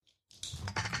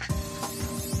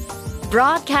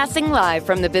Broadcasting live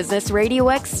from the Business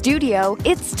RadioX studio,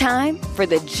 it's time for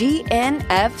the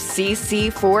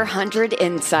GNFCC 400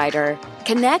 Insider.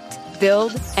 Connect,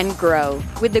 build, and grow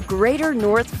with the Greater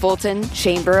North Fulton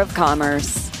Chamber of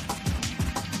Commerce.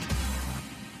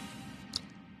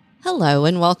 Hello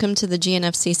and welcome to the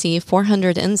GNFCC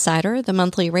 400 Insider, the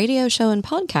monthly radio show and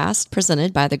podcast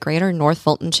presented by the Greater North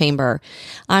Fulton Chamber.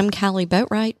 I'm Callie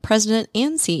Boatwright, President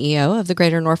and CEO of the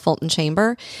Greater North Fulton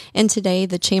Chamber, and today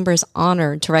the Chamber is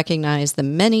honored to recognize the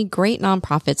many great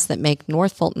nonprofits that make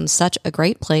North Fulton such a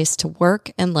great place to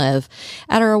work and live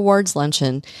at our awards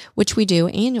luncheon, which we do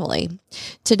annually.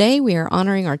 Today we are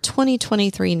honoring our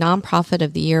 2023 Nonprofit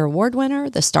of the Year award winner,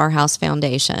 the Star House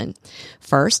Foundation.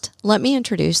 First, let me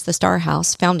introduce the Star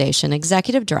House Foundation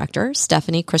Executive Director,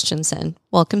 Stephanie Christiansen.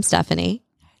 Welcome, Stephanie.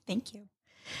 Thank you.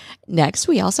 Next,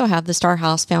 we also have the Star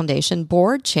House Foundation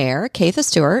Board Chair, Katha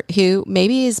Stuart, who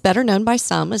maybe is better known by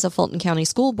some as a Fulton County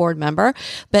School Board member,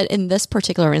 but in this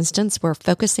particular instance, we're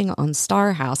focusing on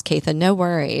Star House. Katha, no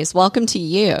worries. Welcome to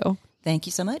you. Thank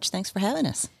you so much. Thanks for having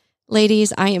us.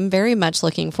 Ladies, I am very much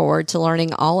looking forward to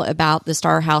learning all about the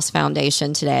Star House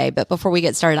Foundation today. But before we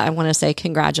get started, I want to say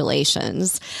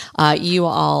congratulations. You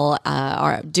all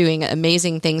are doing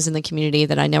amazing things in the community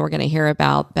that I know we're going to hear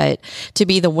about. But to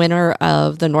be the winner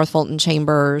of the North Fulton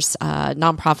Chamber's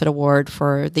Nonprofit Award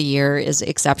for the year is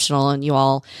exceptional, and you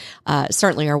all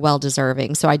certainly are well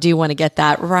deserving. So I do want to get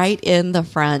that right in the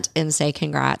front and say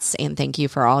congrats and thank you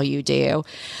for all you do.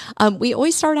 We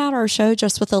always start out our show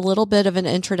just with a little bit of an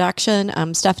introduction.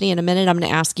 Stephanie, in a minute, I'm going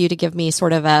to ask you to give me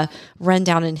sort of a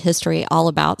rundown in history all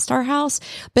about Star House.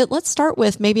 But let's start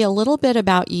with maybe a little bit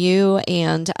about you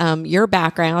and your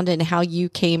background and how you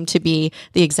came to be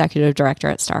the executive director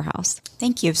at Star House.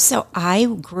 Thank you. So I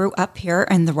grew up here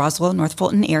in the Roswell, North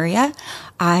Fulton area.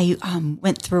 I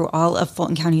went through all of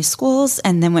Fulton County schools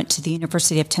and then went to the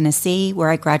University of Tennessee, where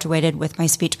I graduated with my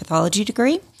speech pathology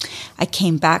degree. I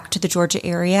came back to the Georgia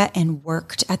area and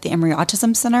worked at the Emory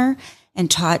Autism Center and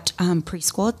taught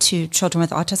preschool to children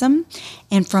with autism.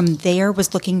 And from there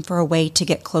was looking for a way to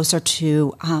get closer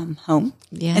to home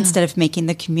instead of making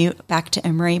the commute back to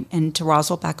Emory and to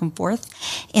Roswell back and forth.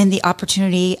 And the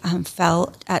opportunity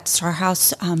fell at Star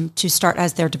House to start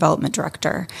as their development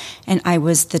director. And I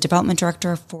was the development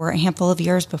director for a handful of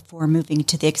years before moving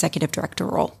to the executive director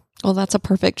role. Well, that's a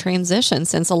perfect transition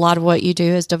since a lot of what you do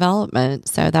is development.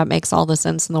 So that makes all the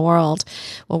sense in the world.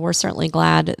 Well, we're certainly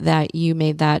glad that you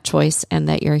made that choice and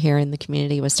that you're here in the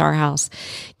community with Star House.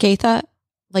 Katha,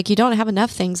 you don't have enough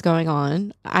things going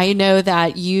on. I know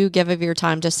that you give of your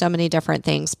time to so many different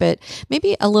things, but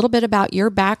maybe a little bit about your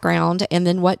background and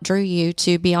then what drew you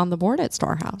to be on the board at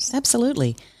Star House.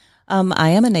 Absolutely. I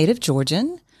am a native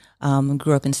Georgian.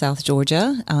 Grew up in South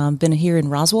Georgia. Been here in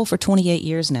Roswell for 28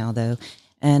 years now, though.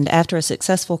 And after a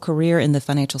successful career in the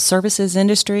financial services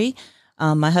industry,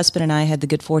 my husband and I had the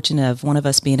good fortune of one of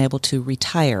us being able to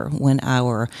retire when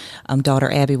our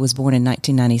daughter Abby was born in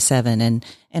 1997.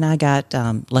 And I got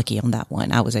lucky on that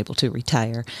one. I was able to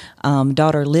retire.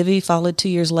 Daughter Livy followed 2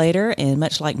 years later. And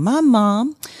much like my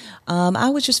mom, I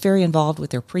was just very involved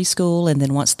with their preschool. And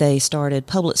then once they started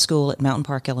public school at Mountain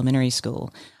Park Elementary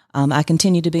School, I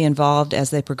continued to be involved as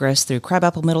they progressed through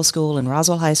Crabapple Middle School and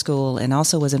Roswell High School, and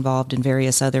also was involved in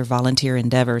various other volunteer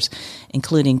endeavors,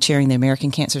 including chairing the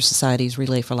American Cancer Society's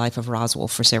Relay for Life of Roswell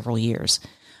for several years.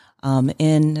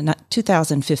 In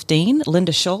 2015,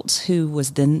 Linda Schultz, who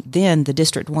was then the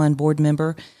District 1 board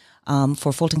member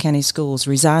for Fulton County Schools,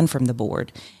 resigned from the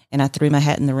board, and I threw my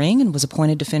hat in the ring and was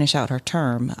appointed to finish out her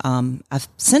term. I've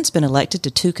since been elected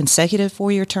to 2 consecutive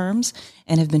 4-year terms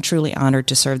and have been truly honored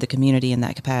to serve the community in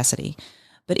that capacity.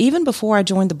 But even before I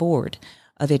joined the Board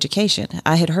of Education,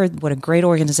 I had heard what a great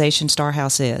organization Star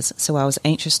House is, so I was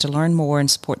anxious to learn more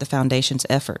and support the foundation's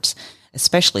efforts,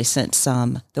 especially since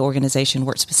the organization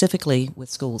works specifically with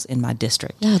schools in my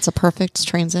district. Yeah, it's a perfect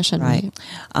transition. Right.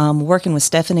 Working with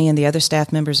Stephanie and the other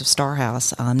staff members of Star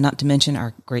House, not to mention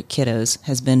our great kiddos,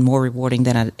 has been more rewarding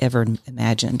than I'd ever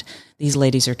imagined. These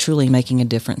ladies are truly making a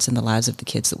difference in the lives of the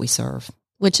kids that we serve.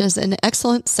 Which is an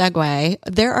excellent segue.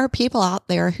 There are people out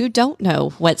there who don't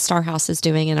know what Star House is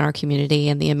doing in our community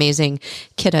and the amazing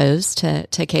kiddos,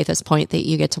 to Katha's point, that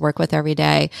you get to work with every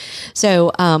day.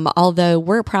 So although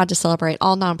we're proud to celebrate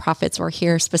all nonprofits, we're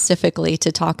here specifically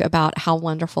to talk about how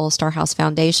wonderful Star House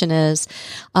Foundation is.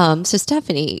 So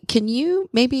Stephanie, can you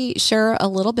maybe share a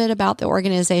little bit about the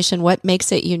organization, what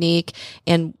makes it unique,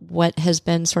 and what has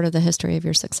been sort of the history of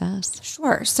your success?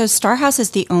 Sure. So Star House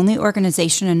is the only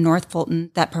organization in North Fulton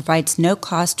that provides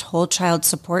no-cost whole child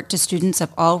support to students of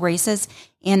all races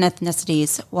and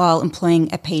ethnicities while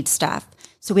employing a paid staff.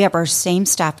 So we have our same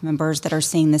staff members that are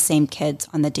seeing the same kids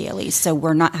on the daily. So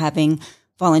we're not having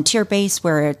volunteer base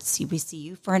where we see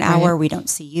you for an hour, we don't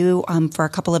see you for a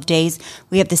couple of days.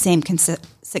 We have the same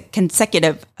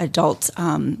consecutive adult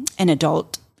and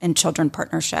children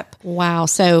partnership. Wow.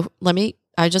 So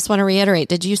I just want to reiterate,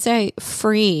 did you say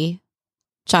free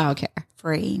childcare?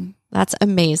 Free. That's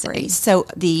amazing. Free. So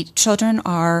the children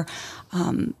are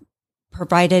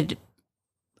provided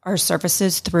our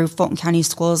services through Fulton County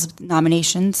Schools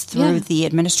nominations through the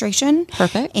administration.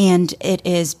 Perfect. And it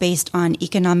is based on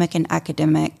economic and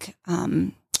academic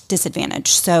disadvantage.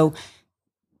 So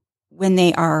when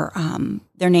they are,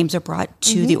 their names are brought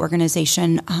to the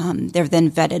organization, they're then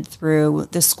vetted through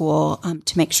the school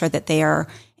to make sure that they are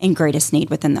in greatest need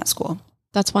within that school.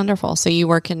 That's wonderful. So you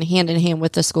work in hand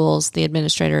with the schools, the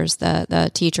administrators,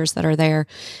 the teachers that are there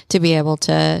to be able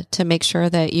to make sure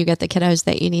that you get the kiddos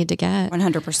that you need to get.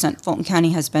 100%. Fulton County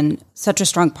has been such a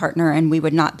strong partner, and we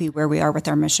would not be where we are with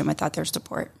our mission without their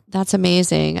support. That's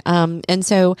amazing. And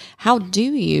so how do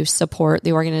you support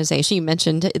the organization? You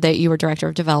mentioned that you were director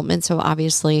of development. So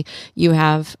obviously you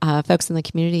have folks in the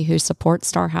community who support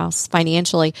Star House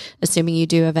financially, assuming you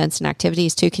do events and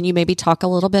activities too. Can you maybe talk a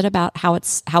little bit about how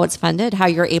it's funded, how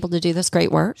you're able to do this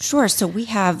great work? Sure. So we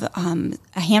have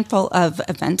a handful of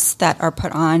events that are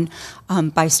put on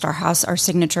by Star House. Our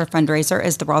signature fundraiser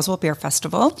is the Roswell Beer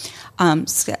Festival.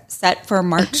 Set for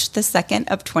March the 2nd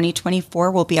of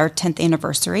 2024 will be our 10th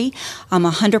anniversary.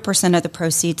 100% of the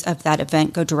proceeds of that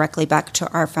event go directly back to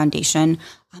our foundation,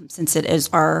 since it is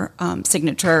our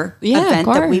signature event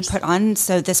that we put on.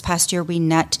 So this past year, we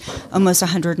net almost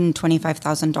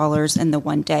 $125,000 in the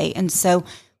one day. And so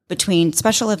between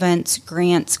special events,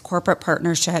 grants, corporate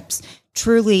partnerships,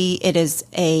 truly it is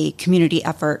a community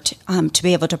effort to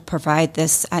be able to provide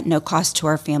this at no cost to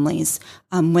our families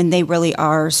when they really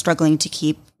are struggling to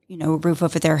keep a roof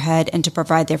over their head and to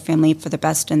provide their family for the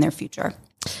best in their future.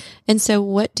 And so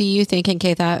what do you think, and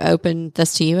Katha, I open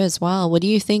this to you as well, what do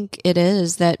you think it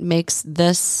is that makes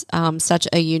this such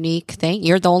a unique thing?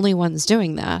 You're the only ones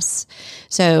doing this.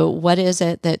 So what is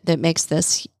it that makes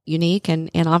this unique? And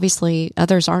obviously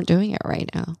others aren't doing it right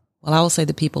now. Well, I will say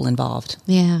the people involved.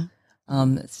 Yeah.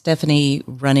 Stephanie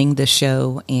running the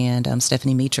show, and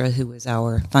Stephanie Mitra, who is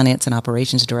our finance and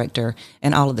operations director,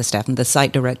 and all of the staff. And the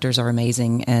site directors are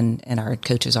amazing, and our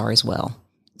coaches are as well.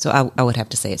 So I would have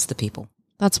to say it's the people.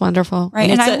 That's wonderful. Right.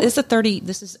 And this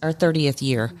is our 30th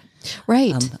year.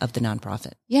 Right. Of the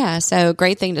nonprofit. Yeah. So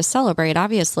great thing to celebrate,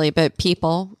 obviously, but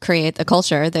people create the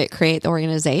culture that create the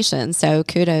organization. So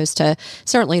kudos to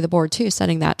certainly the board too,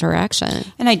 setting that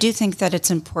direction. And I do think that it's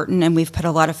important, and we've put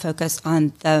a lot of focus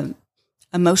on the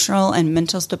emotional and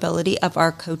mental stability of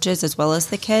our coaches as well as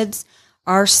the kids.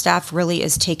 Our staff really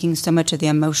is taking so much of the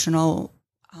emotional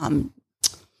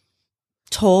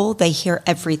toll. They hear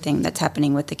everything that's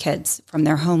happening with the kids, from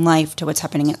their home life to what's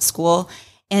happening at school.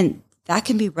 And that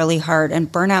can be really hard.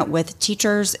 And burnout with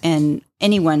teachers and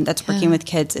anyone that's working with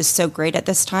kids is so great at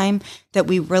this time that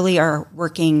we really are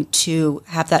working to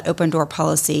have that open door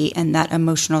policy and that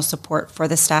emotional support for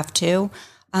the staff too.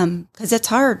 Because it's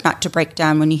hard not to break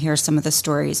down when you hear some of the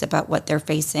stories about what they're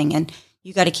facing. And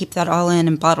you got to keep that all in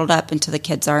and bottled up until the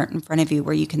kids aren't in front of you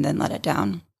where you can then let it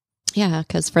down. Yeah,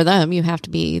 because for them, you have to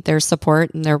be their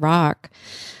support and their rock.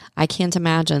 I can't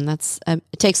imagine. It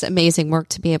takes amazing work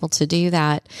to be able to do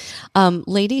that.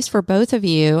 Ladies, for both of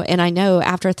you, and I know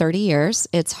after 30 years,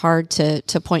 it's hard to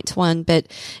point to one, but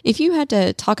if you had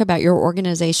to talk about your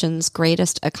organization's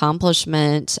greatest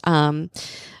accomplishment,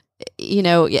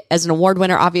 as an award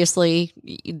winner, obviously,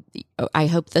 I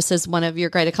hope this is one of your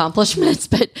great accomplishments,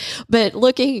 but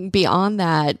looking beyond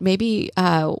that, maybe,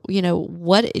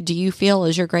 what do you feel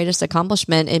is your greatest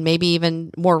accomplishment? And maybe even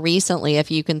more recently,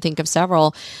 if you can think of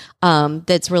several,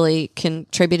 that's really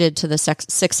contributed to the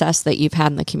success that you've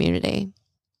had in the community.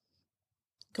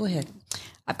 Go ahead.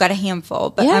 I've got a handful,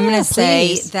 but I'm going to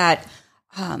say that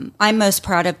I'm most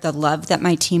proud of the love that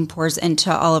my team pours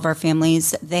into all of our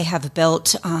families. They have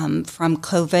built from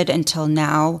COVID until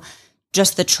now,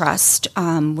 just the trust.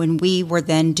 When we were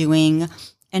then doing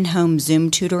in-home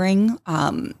Zoom tutoring,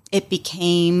 it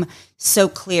became so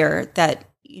clear that,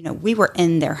 we were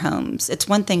in their homes. It's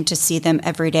one thing to see them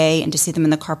every day and to see them in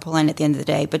the carpool line at the end of the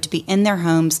day, but to be in their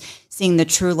homes, seeing the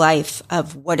true life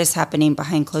of what is happening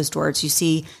behind closed doors. You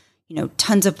see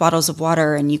tons of bottles of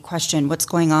water and you question what's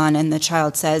going on. And the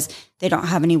child says they don't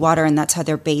have any water and that's how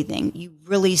they're bathing. You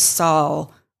really saw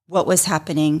what was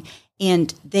happening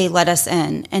and they let us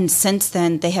in. And since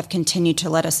then, they have continued to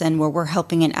let us in where we're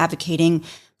helping and advocating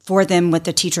for them with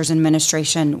the teachers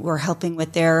administration. We're helping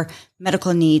with their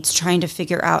medical needs, trying to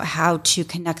figure out how to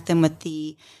connect them with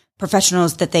the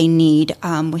professionals that they need.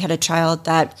 We had a child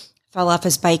that fell off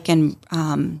his bike and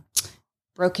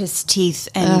broke his teeth,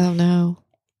 and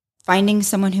finding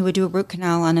someone who would do a root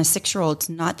canal on a 6-year-old is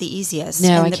not the easiest.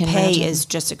 No, and the pay is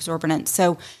just exorbitant.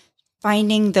 So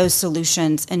finding those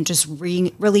solutions and just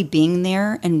really being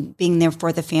there and being there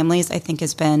for the families, I think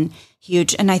has been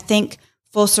huge. And I think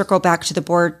full circle back to the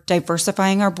board,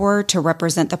 diversifying our board to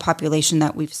represent the population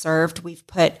that we've served. We've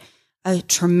put a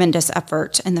tremendous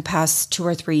effort in the past 2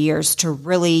 or 3 years to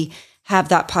really have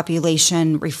that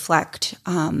population reflect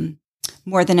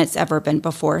more than it's ever been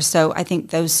before. So I think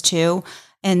those two.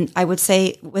 And I would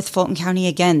say with Fulton County,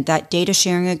 again, that data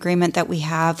sharing agreement that we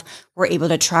have, we're able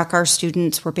to track our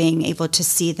students. We're being able to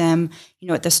see them,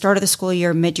 at the start of the school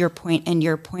year, mid-year point,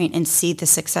 end-year point, and see the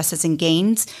successes and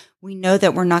gains. We know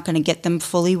that we're not going to get them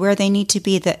fully where they need to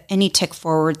be, that any tick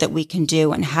forward that we can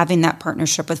do, and having that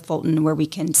partnership with Fulton where we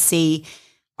can see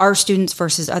our students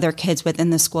versus other kids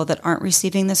within the school that aren't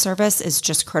receiving the service is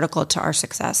just critical to our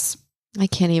success. I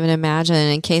can't even imagine.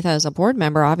 And Katha, as a board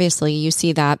member, obviously you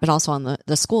see that, but also on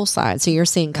the school side. So you're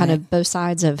seeing kind of both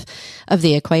sides of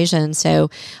the equation. So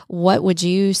what would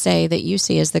you say that you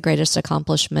see as the greatest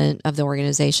accomplishment of the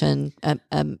organization,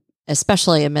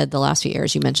 especially amid the last few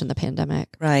years? You mentioned the pandemic.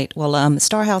 Right. Well,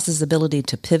 Star House's ability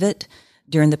to pivot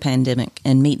during the pandemic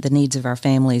and meet the needs of our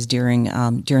families during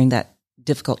that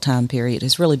difficult time period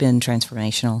has really been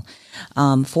transformational.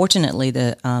 Fortunately,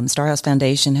 the Star House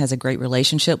Foundation has a great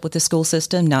relationship with the school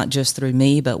system, not just through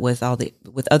me, but with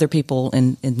other people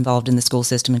involved in the school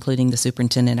system, including the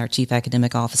superintendent, our chief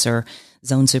academic officer,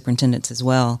 zone superintendents as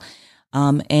well.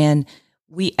 And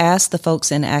we asked the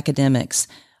folks in academics,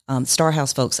 Star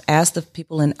House folks, asked the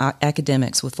people in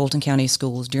academics with Fulton County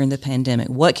Schools during the pandemic,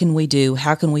 what can we do?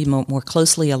 How can we more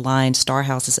closely align Star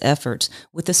House's efforts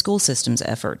with the school system's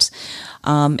efforts?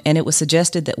 And it was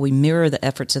suggested that we mirror the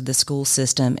efforts of the school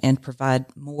system and provide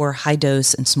more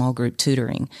high-dose and small group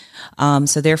tutoring.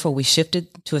 So therefore, we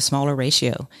shifted to a smaller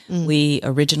ratio. We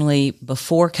originally,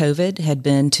 before COVID, had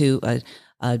been to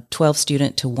a 12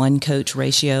 student to 1 coach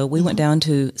ratio. We went down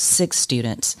to 6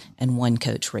 students and 1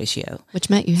 coach ratio.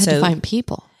 Which meant you had to find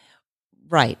people.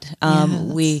 Right.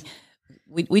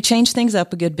 We changed things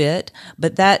up a good bit,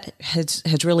 but that has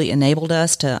really enabled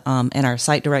us to, and our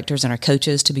site directors and our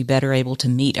coaches to be better able to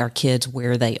meet our kids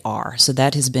where they are. So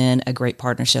that has been a great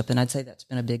partnership, and I'd say that's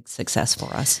been a big success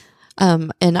for us.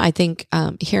 And I think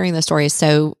hearing the stories,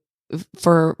 so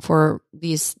for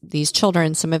these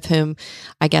children, some of whom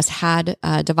I guess had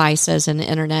devices and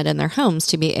internet in their homes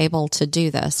to be able to do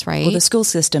this, right? Well, the school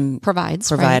system provided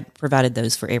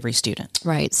those for every student,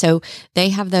 right? So they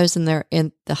have those in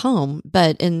the home,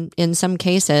 but in some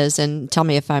cases, and tell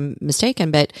me if I'm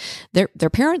mistaken, but their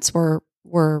parents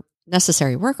were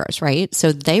necessary workers, right?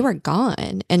 So they were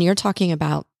gone, and you're talking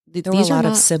about there were a lot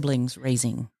of siblings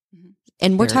raising.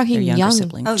 And we're talking young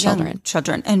siblings. Young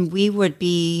children. And we would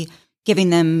be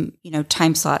giving them,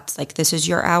 time slots, like this is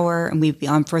your hour, and we'd be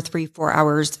on for 3-4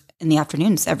 hours in the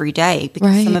afternoons every day,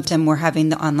 because some of them were having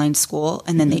the online school,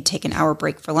 and then they'd take an hour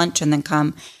break for lunch and then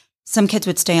come. Some kids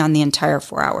would stay on the entire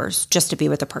 4 hours just to be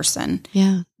with a person.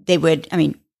 Yeah. They would,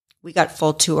 we got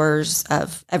full tours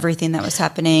of everything that was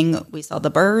happening. We saw the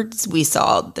birds, we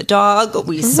saw the dog,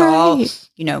 we saw,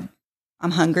 I'm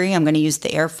hungry, I'm going to use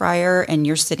the air fryer, and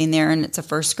you're sitting there and it's a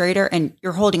first grader and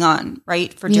you're holding on,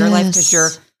 right, for dear life, because you're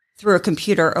through a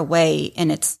computer away,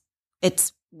 and it's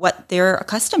what they're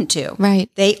accustomed to. Right.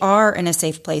 They are in a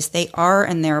safe place. They are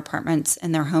in their apartments,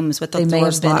 in their homes with the doors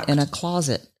locked. They may have been in a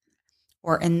closet.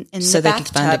 Or in so the they bathtub.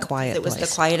 could find a quiet It was place.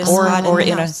 the quietest spot in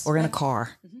the house. Or in a car.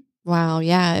 Wow.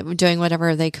 Yeah. Doing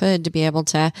whatever they could to be able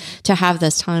to have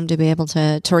this time to be able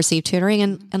to receive tutoring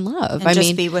and love.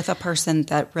 And be with a person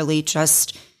that really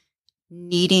just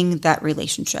needing that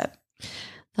relationship.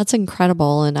 That's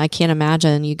incredible. And I can't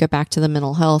imagine, you go back to the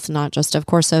mental health, not just, of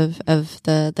course, of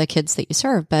the kids that you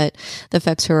serve, but the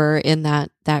folks who are in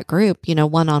that group,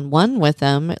 one-on-one with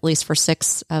them, at least for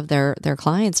 6 of their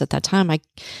clients at that time. I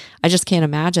just can't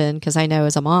imagine, because I know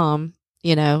as a mom,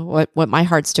 what my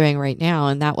heart's doing right now,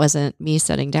 and that wasn't me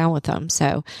sitting down with them.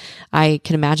 So I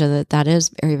can imagine that is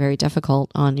very, very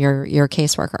difficult on your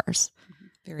caseworkers.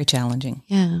 Very challenging.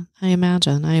 Yeah, I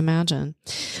imagine.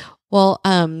 Well,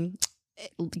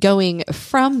 going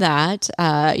from that,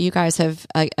 you guys have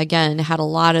again had a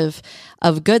lot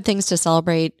of good things to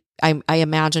celebrate. I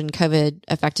imagine COVID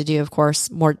affected you, of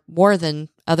course, more than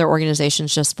other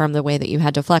organizations just from the way that you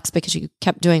had to flex because you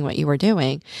kept doing what you were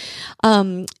doing.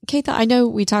 Katha, I know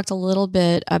we talked a little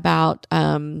bit about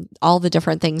all the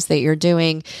different things that you're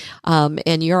doing,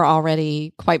 and you're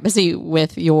already quite busy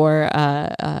with your,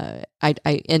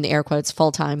 in air quotes,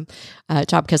 full-time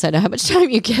job, because I know how much time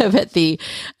you give at the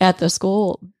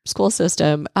school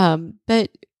system. But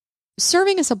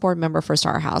serving as a board member for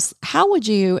Star House, how would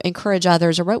you encourage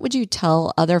others, or what would you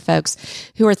tell other folks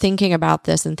who are thinking about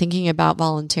this and thinking about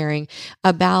volunteering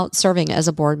about serving as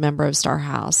a board member of Star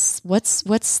House? What's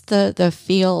the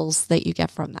feels that you get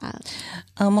from that?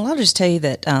 Well, I'll just tell you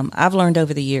that I've learned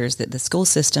over the years that the school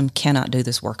system cannot do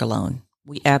this work alone.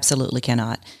 We absolutely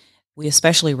cannot. We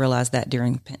especially realized that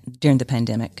during the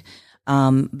pandemic.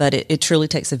 But it truly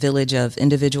takes a village of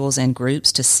individuals and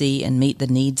groups to see and meet the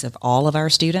needs of all of our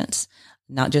students,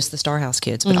 not just the Star House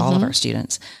kids, but all of our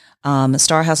students.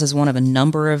 Star House is one of a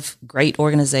number of great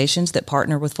organizations that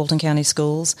partner with Fulton County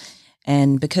Schools.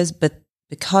 And because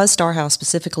Star House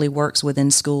specifically works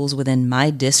within schools within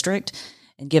my district,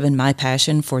 and given my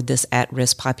passion for this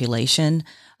at-risk population,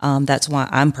 that's why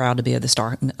I'm proud to be a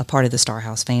part of the Star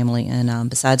House family. And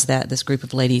besides that, this group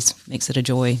of ladies makes it a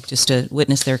joy. Just to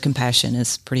witness their compassion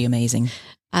is pretty amazing.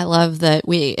 I love that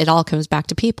it all comes back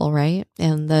to people, right?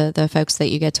 And the folks that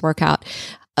you get to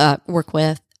work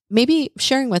with. Maybe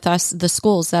sharing with us the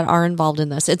schools that are involved in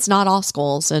this. It's not all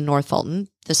schools in North Fulton.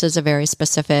 This is a very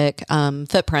specific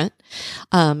footprint.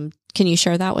 Can you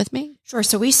share that with me? Sure.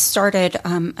 So we started,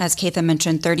 as Katha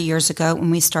mentioned, 30 years ago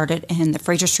when we started in the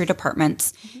Fraser Street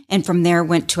Apartments. And from there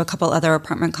went to a couple other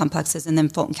apartment complexes. And then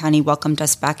Fulton County welcomed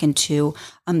us back into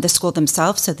the school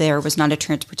themselves. So there was not a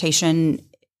transportation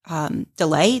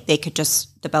delay. They could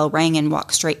the bell rang and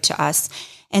walk straight to us.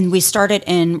 And we started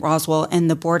in Roswell, and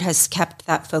the board has kept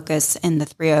that focus in the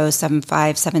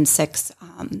 307576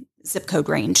 zip code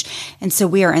range. And so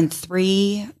we are in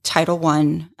 3 Title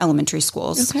I elementary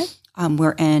schools. Okay.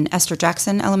 We're in Esther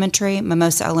Jackson Elementary,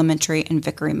 Mimosa Elementary, and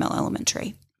Vickery Mill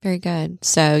Elementary. Very good.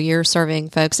 So you're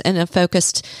serving folks in a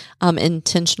focused,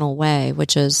 intentional way,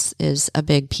 which is a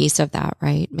big piece of that,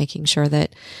 right? Making sure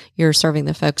that you're serving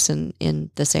the folks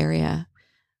in this area.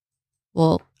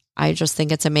 Well, I just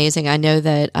think it's amazing. I know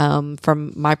that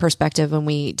from my perspective, when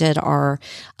we did our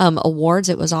awards,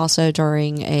 it was also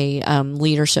during a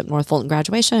Leadership North Fulton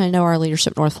graduation. I know our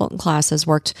Leadership North Fulton class has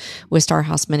worked with Star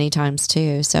House many times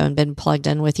too, and been plugged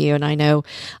in with you. And I know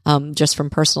just from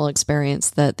personal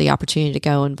experience that the opportunity to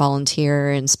go and volunteer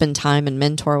and spend time and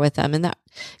mentor with them, and that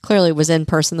clearly was in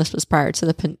person. This was prior to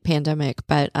the pandemic,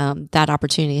 but that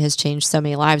opportunity has changed so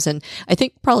many lives. And I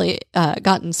think probably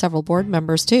gotten several board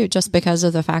members too, just because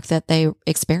of the fact that they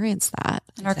experienced that.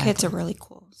 And our kids are really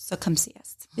cool. So come see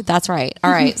us. That's right.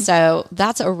 All right. So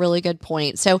that's a really good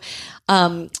point. So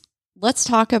let's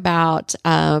talk about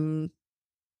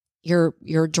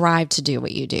your drive to do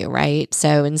what you do, right?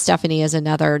 So, and Stephanie is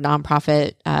another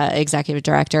nonprofit executive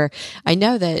director. I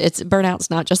know that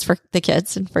burnout's not just for the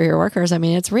kids and for your workers. I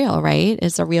mean, it's real, right?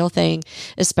 It's a real thing,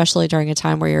 especially during a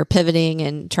time where you're pivoting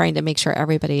and trying to make sure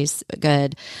everybody's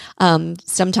good.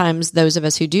 Sometimes those of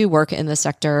us who do work in the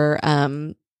sector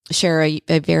share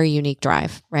a very unique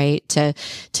drive, right?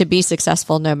 To be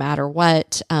successful no matter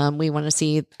what. We want to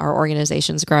see our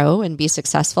organizations grow and be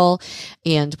successful,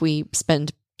 and we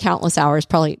spend countless hours,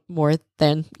 probably more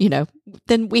than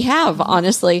we have,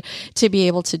 honestly, to be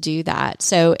able to do that.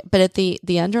 So, but at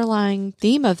the underlying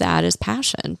theme of that is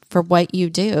passion for what you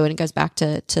do. And it goes back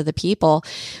to the people.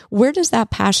 Where does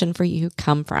that passion for you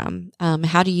come from?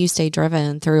 How do you stay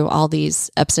driven through all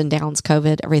these ups and downs,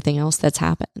 COVID, everything else that's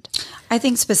happened? I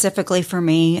think specifically for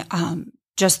me,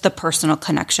 just the personal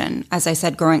connection. As I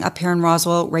said, growing up here in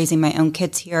Roswell, raising my own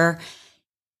kids here,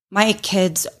 my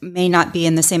kids may not be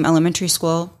in the same elementary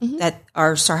school that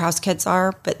our Star House kids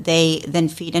are, but they then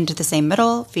feed into the same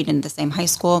middle, feed into the same high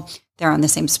school. They're on the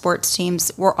same sports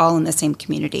teams. We're all in the same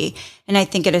community. And I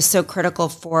think it is so critical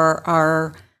for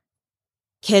our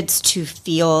kids to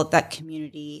feel that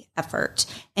community effort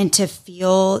and to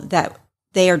feel that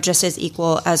they are just as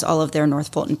equal as all of their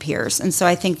North Fulton peers. And so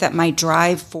I think that my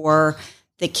drive for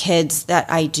the kids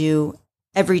that I do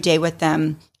every day with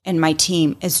them and my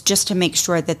team is just to make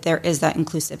sure that there is that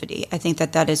inclusivity. I think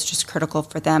that is just critical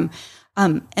for them.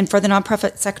 And for the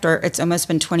nonprofit sector, it's almost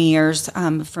been 20 years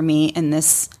for me in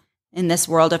this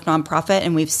world of nonprofit.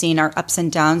 And we've seen our ups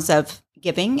and downs of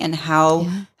giving and how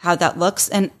that looks.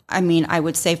 And I mean, I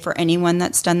would say for anyone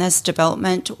that's done this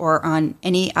development or on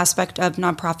any aspect of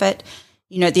nonprofit,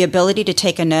 the ability to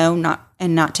take a no,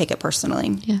 not take it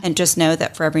personally, and just know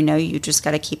that for every no, you just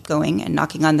got to keep going and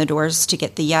knocking on the doors to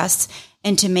get the yes,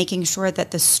 and to making sure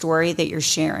that the story that you're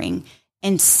sharing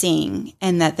and seeing,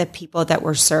 and that the people that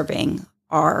we're serving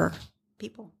are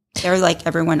people. They're like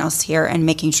everyone else here, and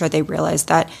making sure they realize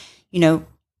that,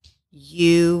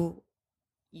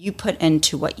 you put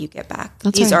into what you get back.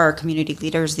 These are our community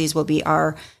leaders. These will be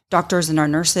our doctors and our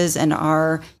nurses and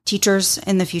our teachers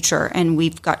in the future. And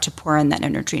we've got to pour in that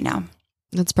energy now.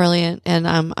 That's brilliant. And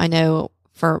I know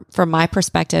from my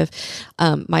perspective,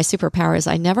 my superpower is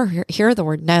I never hear the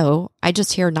word no. I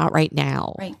just hear not right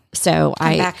now. Right. So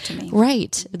Come back to me.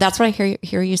 Right. That's what I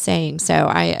hear you saying. So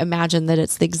I imagine that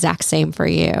it's the exact same for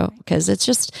you, because it's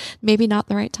just maybe not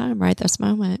the right time, right this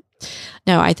moment.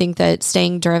 No, I think that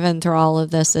staying driven through all of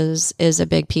this is a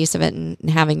big piece of it, and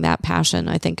having that passion,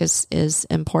 I think, is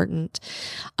important.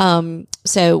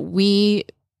 So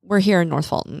we're here in North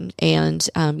Fulton, and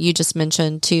you just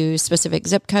mentioned 2 specific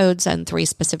zip codes and 3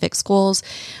 specific schools,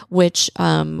 which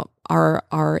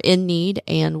are in need,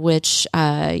 and which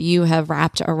you have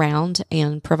wrapped around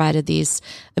and provided these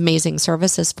amazing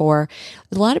services for.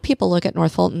 A lot of people look at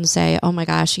North Fulton and say, "Oh my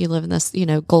gosh, you live in this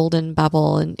golden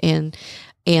bubble,"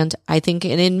 and I think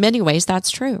in many ways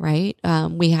that's true, right?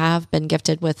 We have been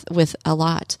gifted with a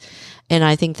lot. And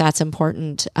I think that's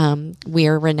important. We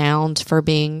are renowned for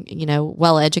being,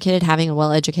 well-educated, having a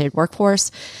well-educated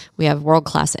workforce. We have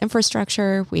world-class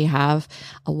infrastructure. We have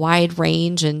a wide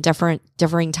range and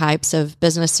differing types of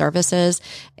business services.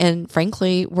 And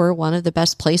frankly, we're one of the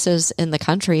best places in the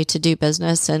country to do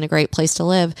business and a great place to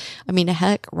live. I mean,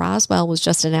 heck, Roswell was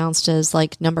just announced as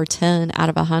like number 10 out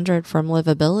of 100 from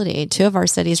livability. 2 of our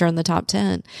cities are in the top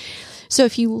 10. So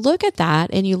if you look at that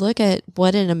and you look at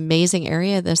what an amazing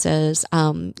area this is,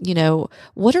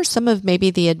 what are some of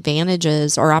maybe the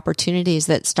advantages or opportunities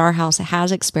that Star House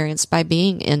has experienced by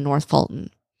being in North Fulton?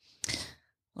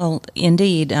 Well,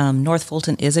 indeed, North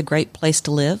Fulton is a great place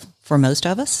to live for most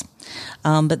of us,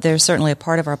 but there's certainly a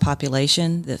part of our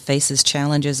population that faces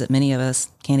challenges that many of us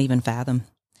can't even fathom.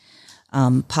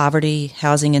 Poverty,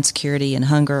 housing insecurity, and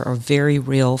hunger are very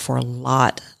real for a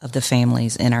lot of the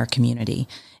families in our community,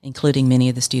 including many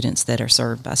of the students that are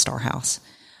served by Star House.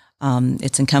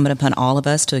 It's incumbent upon all of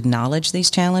us to acknowledge these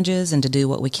challenges and to do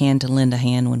what we can to lend a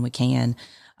hand when we can.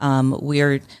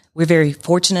 We're very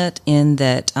fortunate in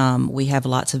that we have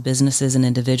lots of businesses and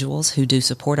individuals who do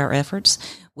support our efforts.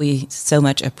 We so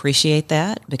much appreciate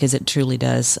that, because it truly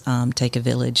does take a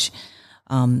village.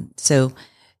 So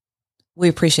we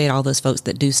appreciate all those folks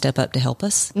that do step up to help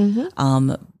us.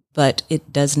 Mm-hmm. But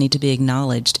it does need to be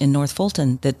acknowledged in North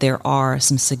Fulton that there are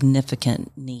some significant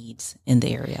needs in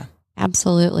the area.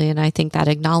 Absolutely. And I think that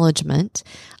acknowledgement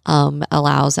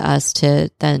allows us to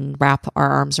then wrap our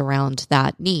arms around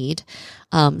that need.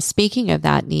 Speaking of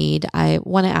that need, I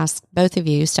want to ask both of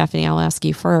you, Stephanie, I'll ask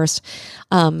you first,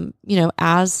 as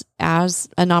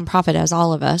a nonprofit, as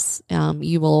all of us,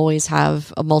 you will always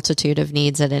have a multitude of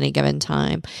needs at any given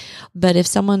time. But if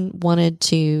someone wanted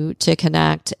to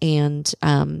connect and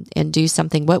do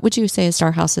something, what would you say is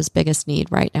Star House's biggest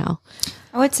need right now?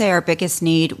 I would say our biggest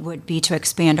need would be to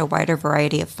expand a wider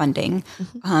variety of funding,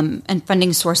 and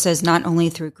funding sources, not only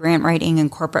through grant writing and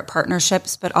corporate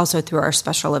partnerships, but also through our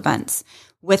special events.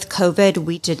 With COVID,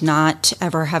 we did not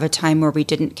ever have a time where we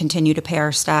didn't continue to pay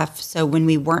our staff. So when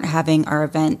we weren't having our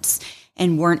events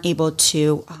and weren't able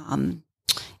to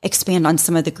expand on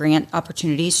some of the grant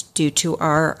opportunities due to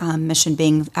our mission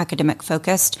being academic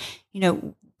focused,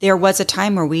 there was a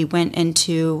time where we went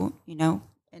into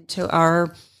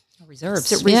our reserve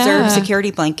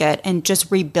security blanket and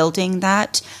just rebuilding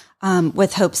that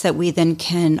with hopes that we then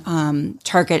can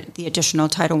target the additional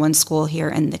Title I school here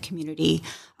in the community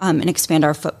and expand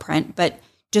our footprint. But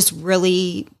just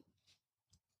really,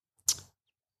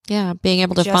 being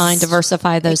able to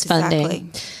diversify those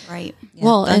funding. Right. Yeah,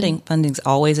 well, funding's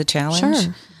always a challenge.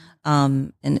 Sure.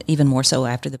 And even more so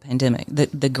after the pandemic.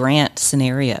 The grant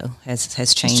scenario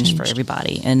has changed for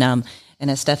everybody. And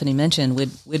as Stephanie mentioned,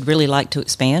 we'd really like to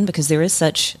expand because there is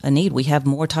such a need. We have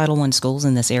more Title I schools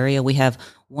in this area. We have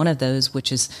one of those,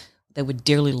 which is they would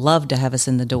dearly love to have us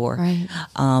in the door. Right.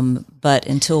 But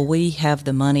until we have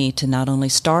the money to not only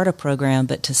start a program,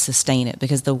 but to sustain it,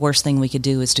 because the worst thing we could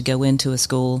do is to go into a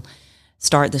school,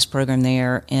 start this program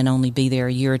there, and only be there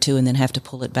a year or two and then have to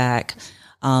pull it back.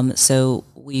 So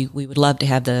we would love to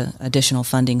have the additional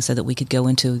funding so that we could go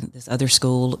into this other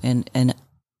school and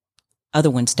other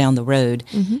ones down the road,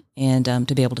 mm-hmm. and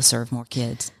to be able to serve more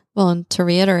kids. Well, and to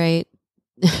reiterate,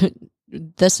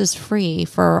 this is free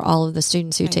for all of the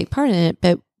students who take part in it,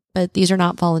 but these are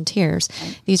not volunteers.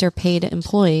 Right. These are paid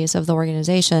employees of the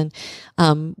organization.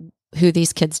 who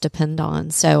these kids depend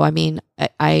on. So, I mean,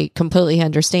 I completely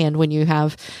understand when you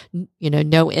have,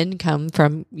 no income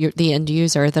from the end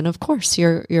user, then of course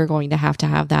you're going to have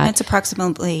that. It's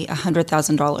approximately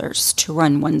 $100,000 to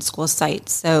run one school site.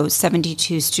 So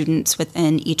 72 students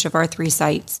within each of our 3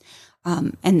 sites.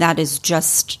 And that is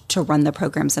just to run the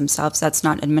programs themselves. That's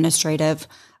not administrative,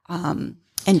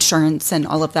 insurance and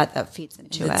all of that feeds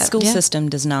into it. The school system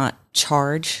does not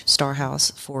charge Star House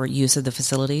for use of the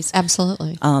facilities.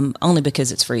 Absolutely. Only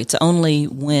because it's free. It's only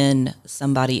when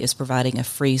somebody is providing a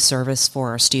free service for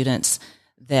our students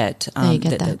that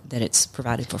it's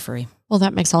provided for free. Well,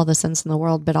 that makes all the sense in the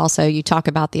world. But also you talk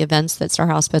about the events that Star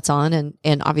House puts on,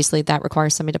 and obviously that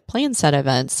requires somebody to plan said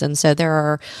events. And so there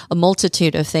are a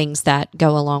multitude of things that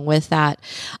go along with that.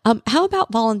 How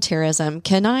about volunteerism?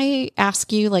 Can I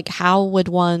ask you, how would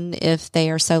one, if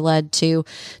they are so led to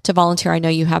volunteer? I know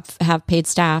you have paid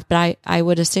staff, but I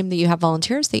would assume that you have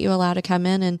volunteers that you allow to come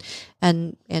in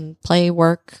and play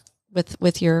work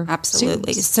with your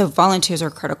Absolutely. students. So volunteers are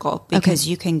critical because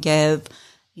you can give,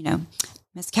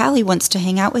 Miss Callie wants to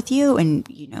hang out with you, and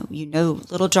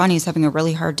little Johnny's having a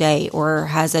really hard day or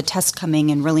has a test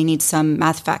coming and really needs some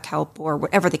math fac help or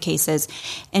whatever the case is,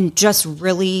 and just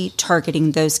really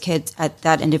targeting those kids at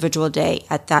that individual day,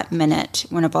 at that minute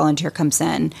when a volunteer comes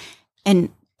in, and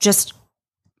just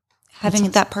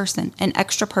having that person, an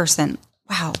extra person.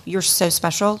 Wow, you're so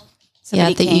special.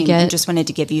 Somebody came and just wanted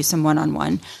to give you some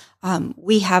one-on-one.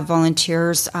 We have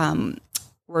volunteers.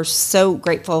 We're so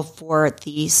grateful for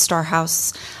the Star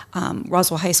House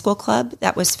Roswell High School Club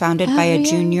that was founded by a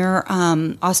junior,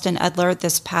 Austin Edler,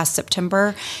 this past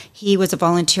September. He was a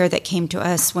volunteer that came to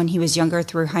us when he was younger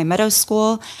through High Meadows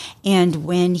School. And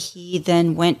when he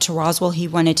then went to Roswell, he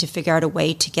wanted to figure out a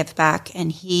way to give back. And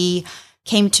he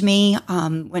came to me,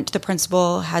 went to the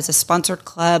principal, has a sponsored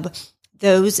club.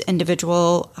 Those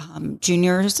individual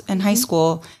juniors in high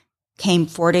school came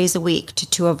 4 days a week to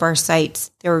 2 of our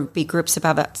sites. There would be groups of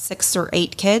about 6 or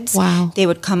 8 kids. Wow. They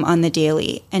would come on the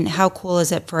daily. And how cool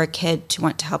is it for a kid to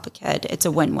want to help a kid? It's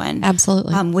a win-win.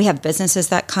 Absolutely. We have businesses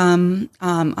that come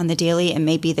on the daily, and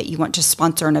maybe that you want to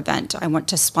sponsor an event. I want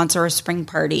to sponsor a spring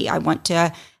party. I want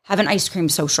to have an ice cream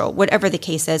social, whatever the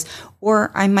case is.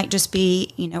 Or I might just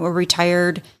be, a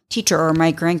retired teacher, or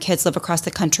my grandkids live across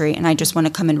the country and I just want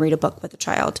to come and read a book with a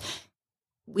child.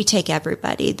 We take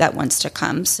everybody that wants to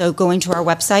come. So going to our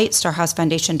website,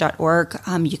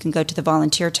 starhousefoundation.org, you can go to the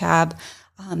volunteer tab.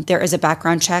 There is a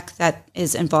background check that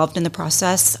is involved in the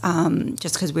process,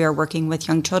 just because we are working with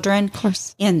young children. Of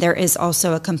course. And there is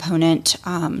also a component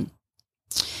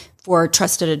for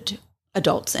trusted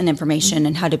adults and information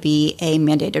and how to be a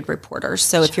mandated reporter.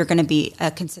 So if you're going to be a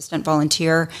consistent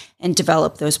volunteer and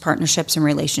develop those partnerships and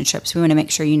relationships, we want to make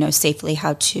sure you know safely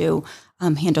how to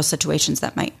handle situations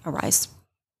that might arise.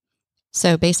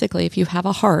 So basically, if you have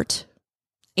a heart,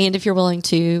 and if you're willing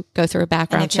to go through a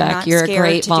background check, you're a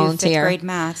great volunteer. 5th grade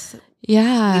math.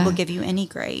 Yeah. We will give you any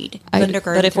grade.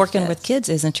 But if working with kids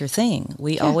isn't your thing,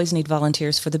 we always need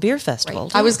volunteers for the beer festival.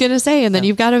 Right. I was going to say, and then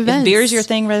you've got events. If beer's your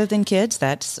thing rather than kids,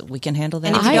 we can handle that.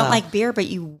 And if as you well. don't like beer, but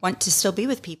you want to still be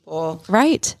with people,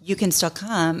 right? You can still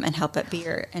come and help at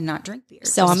beer and not drink beer.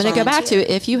 So I'm going to go back to,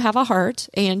 if you have a heart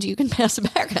and you can pass a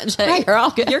background check, right. You're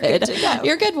all good. You're good to go.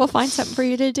 You're good. We'll find something for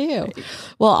you to do. Right.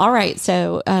 Well, all right.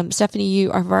 So Stephanie,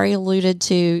 you have already alluded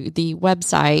to the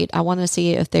website. I want to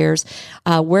see if there's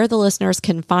where the listeners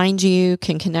can find you,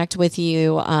 can connect with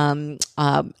you on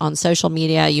social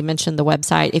media. You mentioned the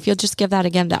website. If you'll just give that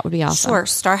again, that would be awesome. Sure.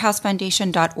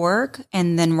 starhousefoundation.org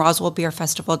and then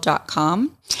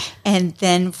roswellbeerfestival.com. And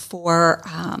then for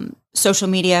social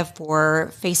media,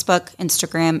 for Facebook,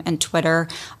 Instagram, and Twitter,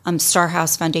 Star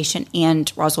House Foundation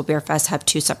and Roswell Beer Fest have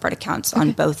 2 separate accounts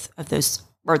on both of those,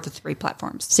 or the 3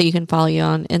 platforms. So you can follow you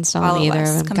on Insta on either of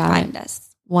them. Come find us.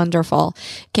 Wonderful.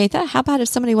 Katha, how about if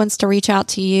somebody wants to reach out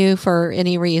to you for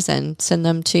any reason, send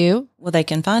them to? Well, they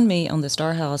can find me on the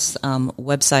Star House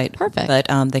website. Perfect. But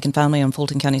they can find me on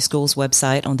Fulton County Schools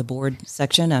website on the board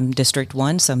section. I'm District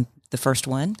 1, so I'm the first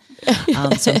one.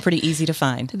 So I'm pretty easy to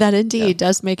find. That indeed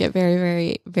does make it very,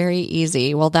 very, very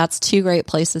easy. Well, that's 2 great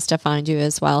places to find you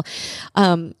as well.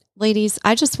 Ladies,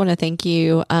 I just want to thank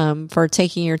you for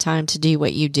taking your time to do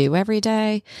what you do every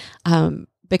day.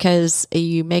 Because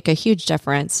you make a huge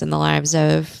difference in the lives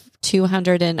of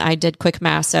 200 and I did quick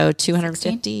math, so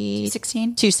 250,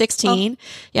 216.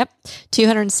 Yep.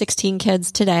 216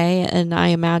 kids today. And I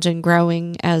imagine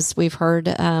growing as we've heard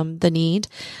the need.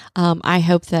 I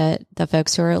hope that the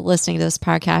folks who are listening to this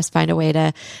podcast find a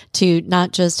way to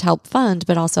not just help fund,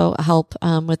 but also help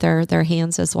with their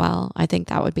hands as well. I think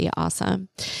that would be awesome.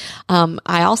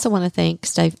 I also want to thank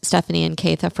Stephanie and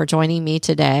Katha for joining me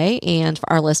today, and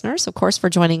for our listeners, of course, for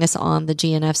joining us on the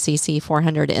GNFCC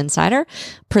 400 Insider,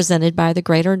 presented by the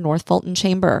Greater North Fulton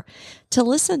Chamber. To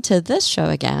listen to this show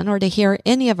again or to hear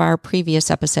any of our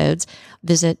previous episodes,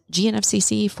 visit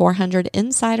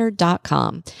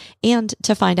GNFCC400insider.com. And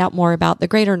to find out more about the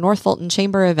Greater North Fulton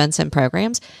Chamber events and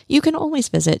programs, you can always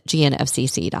visit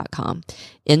GNFCC.com.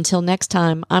 Until next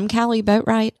time, I'm Callie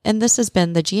Boatwright, and this has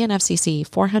been the GNFCC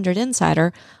 400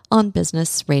 Insider on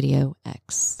Business Radio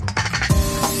X.